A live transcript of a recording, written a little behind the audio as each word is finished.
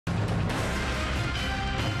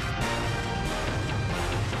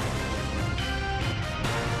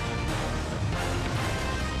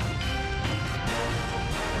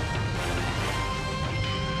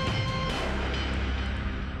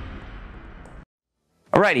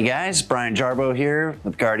Alrighty guys, Brian Jarboe here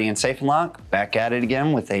with Guardian Safe and Lock, back at it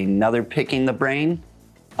again with another Picking the Brain.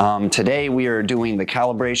 Today we are doing the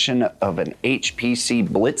calibration of an HPC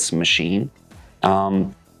Blitz machine.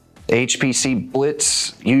 The HPC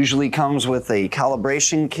Blitz usually comes with a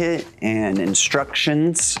calibration kit and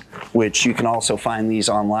instructions, which you can also find these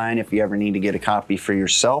online if you ever need to get a copy for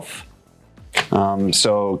yourself.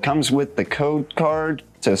 So it comes with the code card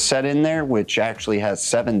to set in there, which actually has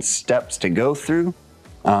 7 steps to go through.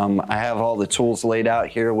 I have all the tools laid out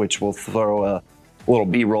here, which will throw a little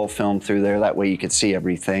B-roll film through there. That way you can see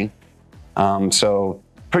everything. So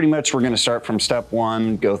pretty much we're going to start from step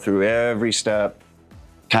 1, go through every step,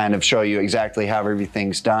 kind of show you exactly how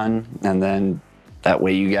everything's done. And then that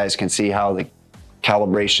way you guys can see how the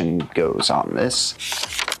calibration goes on this.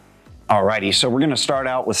 Alrighty, so we're going to start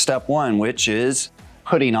out with step 1, which is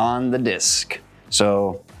putting on the disc.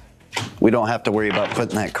 So we don't have to worry about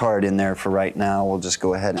putting that card in there for right now. We'll just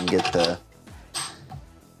go ahead and get the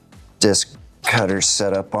disc cutter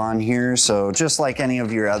set up on here. So just like any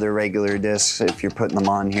of your other regular discs, if you're putting them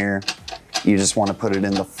on here, you just want to put it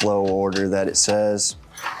in the flow order that it says.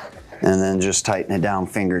 And then just tighten it down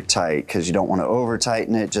finger tight, because you don't want to over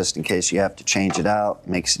tighten it just in case you have to change it out.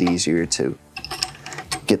 Makes it easier to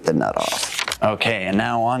get the nut off. Okay, and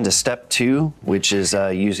now on to step 2, which is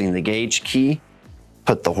using the gauge key.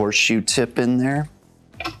 Put the horseshoe tip in there,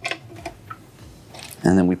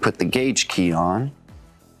 and then we put the gauge key on,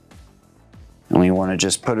 and we want to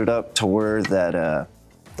just put it up to where that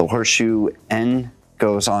the horseshoe end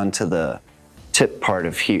goes onto the tip part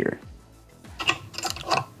of here,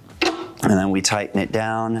 and then we tighten it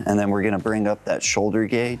down, and then we're going to bring up that shoulder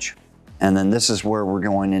gauge, and then this is where we're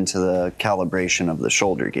going into the calibration of the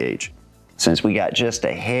shoulder gauge. Since we got just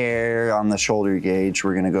a hair on the shoulder gauge,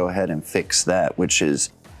 we're gonna go ahead and fix that, which is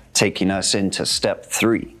taking us into step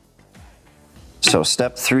 3. So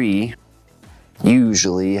step 3,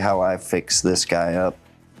 usually how I fix this guy up,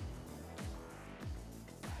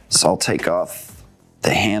 so I'll take off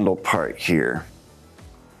the handle part here.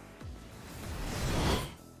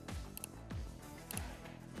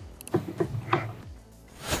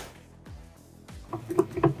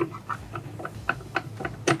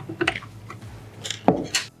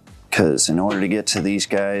 Because in order to get to these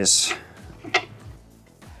guys,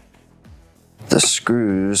 the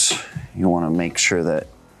screws, you want to make sure that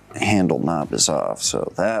handle knob is off.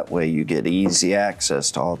 So that way you get easy access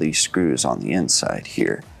to all these screws on the inside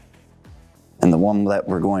here. And the one that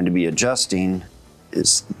we're going to be adjusting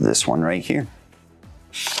is this one right here.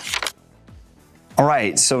 All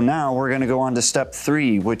right, so now we're going to go on to step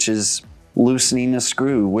 3, which is loosening the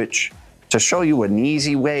screw, which to show you an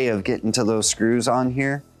easy way of getting to those screws on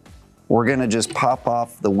here, we're gonna just pop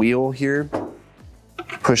off the wheel here,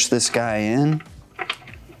 push this guy in,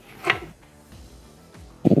 a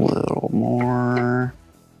little more.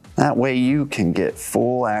 That way you can get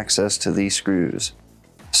full access to these screws.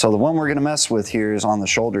 So the one we're gonna mess with here is on the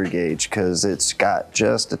shoulder gauge, because it's got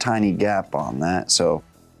just a tiny gap on that. So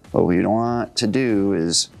what we want to do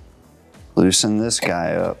is loosen this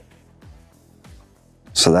guy up,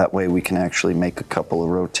 so that way we can actually make a couple of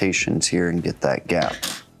rotations here and get that gap.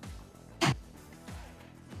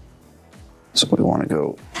 So we want to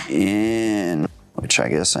go in, which I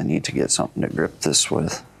guess I need to get something to grip this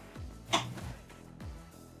with.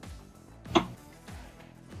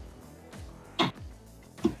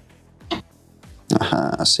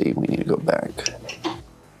 See, we need to go back.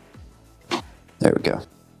 There we go.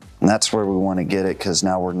 And that's where we want to get it, because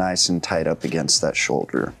now we're nice and tight up against that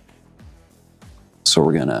shoulder. So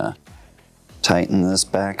we're gonna tighten this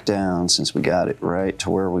back down since we got it right to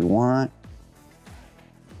where we want.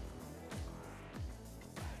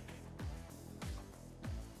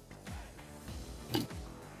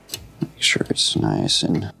 Sure it's nice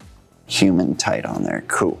and human tight on there.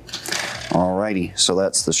 Cool. Alrighty, so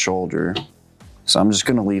that's the shoulder. So I'm just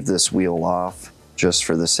gonna leave this wheel off just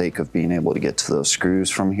for the sake of being able to get to those screws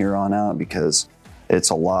from here on out, because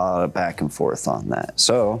it's a lot of back and forth on that.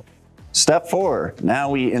 So step 4,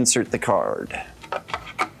 now we insert the card.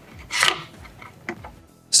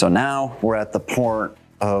 So now we're at the point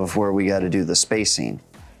of where we gotta do the spacing.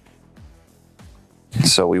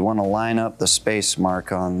 So we want to line up the space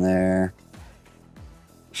mark on there.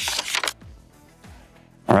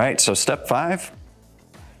 All right, so step 5,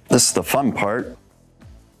 this is the fun part,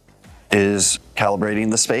 is calibrating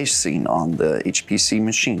the spacing on the HPC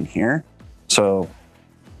machine here. So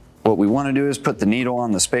what we want to do is put the needle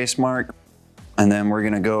on the space mark, and then we're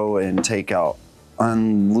going to go and take out,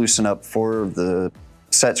 loosen up 4 of the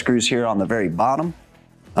set screws here on the very bottom.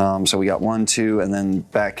 So we got 1, 2, and then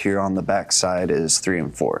back here on the back side is 3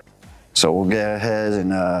 and 4. So we'll go ahead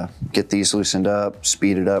and get these loosened up,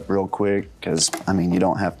 speed it up real quick, because I mean, you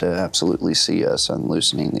don't have to absolutely see us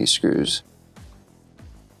unloosening these screws.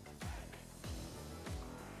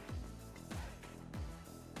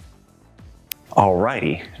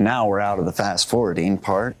 Alrighty, now we're out of the fast forwarding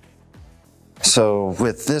part. So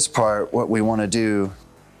with this part, what we want to do,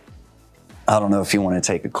 I don't know if you want to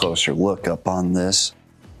take a closer look up on this,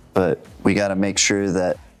 but we got to make sure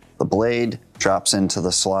that the blade drops into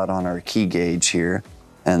the slot on our key gauge here,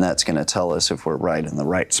 and that's going to tell us if we're right in the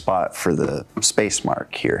right spot for the space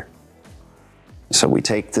mark here. So we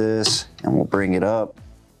take this and we'll bring it up,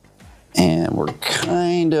 and we're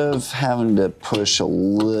kind of having to push a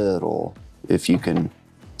little. If you can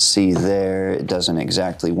see there, it doesn't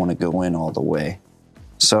exactly want to go in all the way.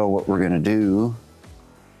 So what we're going to do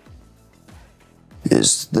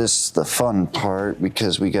is this the fun part,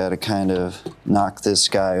 because we got to kind of knock this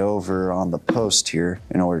guy over on the post here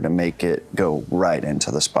in order to make it go right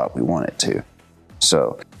into the spot we want it to.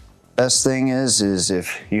 So best thing is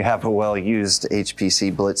if you have a well-used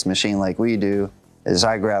HPC Blitz machine like we do, is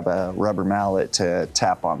I grab a rubber mallet to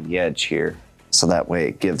tap on the edge here, so that way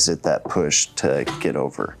it gives it that push to get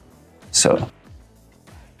over. So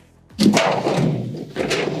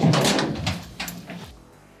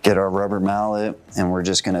get our rubber mallet, and we're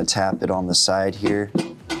just gonna tap it on the side here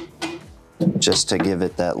just to give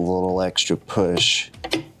it that little extra push.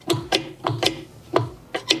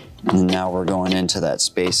 And now we're going into that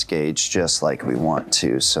space gauge just like we want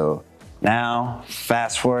to. So now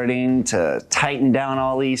fast forwarding to tighten down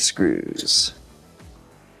all these screws.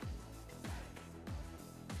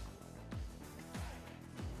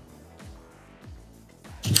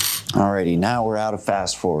 Alrighty, now we're out of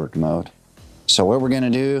fast forward mode. So what we're gonna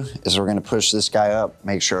do is we're gonna push this guy up,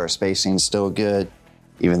 make sure our spacing's still good,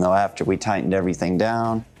 even though after we tightened everything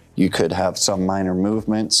down, you could have some minor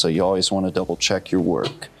movement, so you always wanna double check your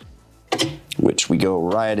work, which we go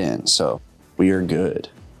right in, so we are good.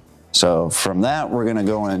 So from that, we're gonna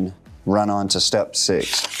go and run on to step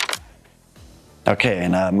 6. Okay,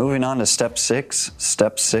 and moving on to step 6.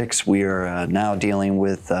 Step 6, we are now dealing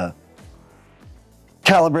with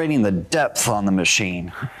calibrating the depth on the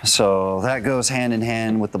machine. So that goes hand in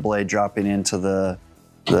hand with the blade dropping into the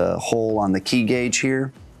hole on the key gauge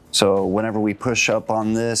here. So whenever we push up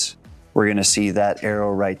on this, we're gonna see that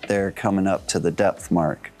arrow right there coming up to the depth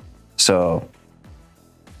mark. So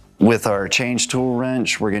with our change tool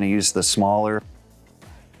wrench, we're gonna use the smaller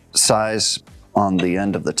size on the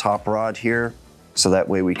end of the top rod here, so that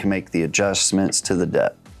way we can make the adjustments to the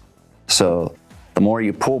depth. So the more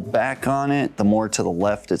you pull back on it, the more to the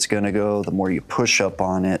left it's gonna go. The more you push up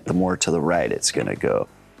on it, the more to the right it's gonna go.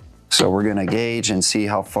 So we're gonna gauge and see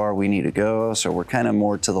how far we need to go. So we're kind of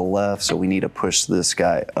more to the left, so we need to push this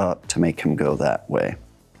guy up to make him go that way.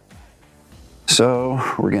 So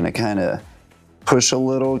we're gonna kind of push a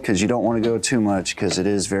little, because you don't want to go too much because it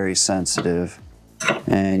is very sensitive.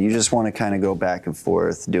 And you just want to kind of go back and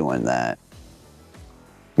forth doing that,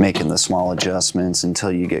 making the small adjustments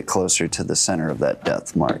until you get closer to the center of that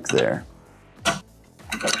depth mark there.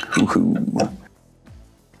 Woohoo.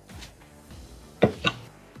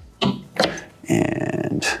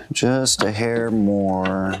 And just a hair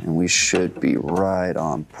more, and we should be right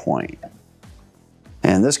on point.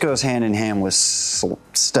 And this goes hand in hand with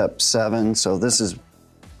step 7, so this is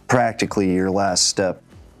practically your last step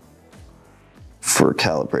for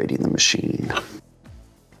calibrating the machine.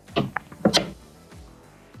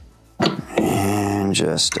 And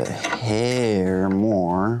just a hair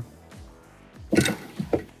more.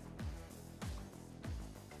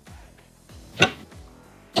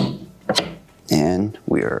 And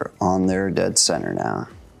we are on there dead center now.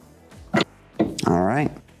 All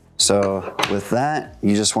right, so with that,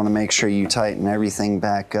 you just want to make sure you tighten everything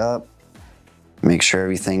back up. Make sure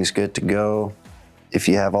everything's good to go. If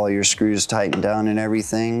you have all your screws tightened down and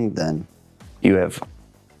everything, then you have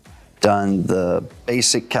done the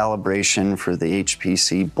basic calibration for the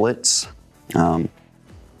HPC Blitz.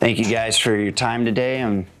 Thank you guys for your time today,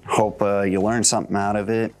 and hope you learned something out of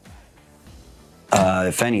it.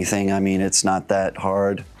 If anything, I mean, it's not that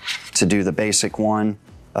hard to do the basic one.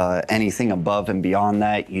 Anything above and beyond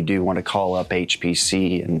that, you do want to call up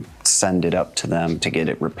HPC and send it up to them to get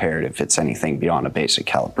it repaired if it's anything beyond a basic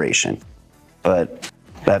calibration. But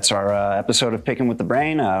that's our episode of Picking with the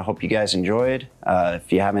Brain. I hope you guys enjoyed.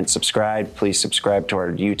 If you haven't subscribed, please subscribe to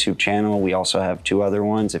our YouTube channel. We also have 2 other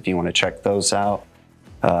ones if you want to check those out.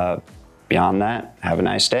 Beyond that, have a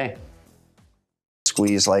nice day.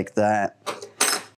 Squeeze like that.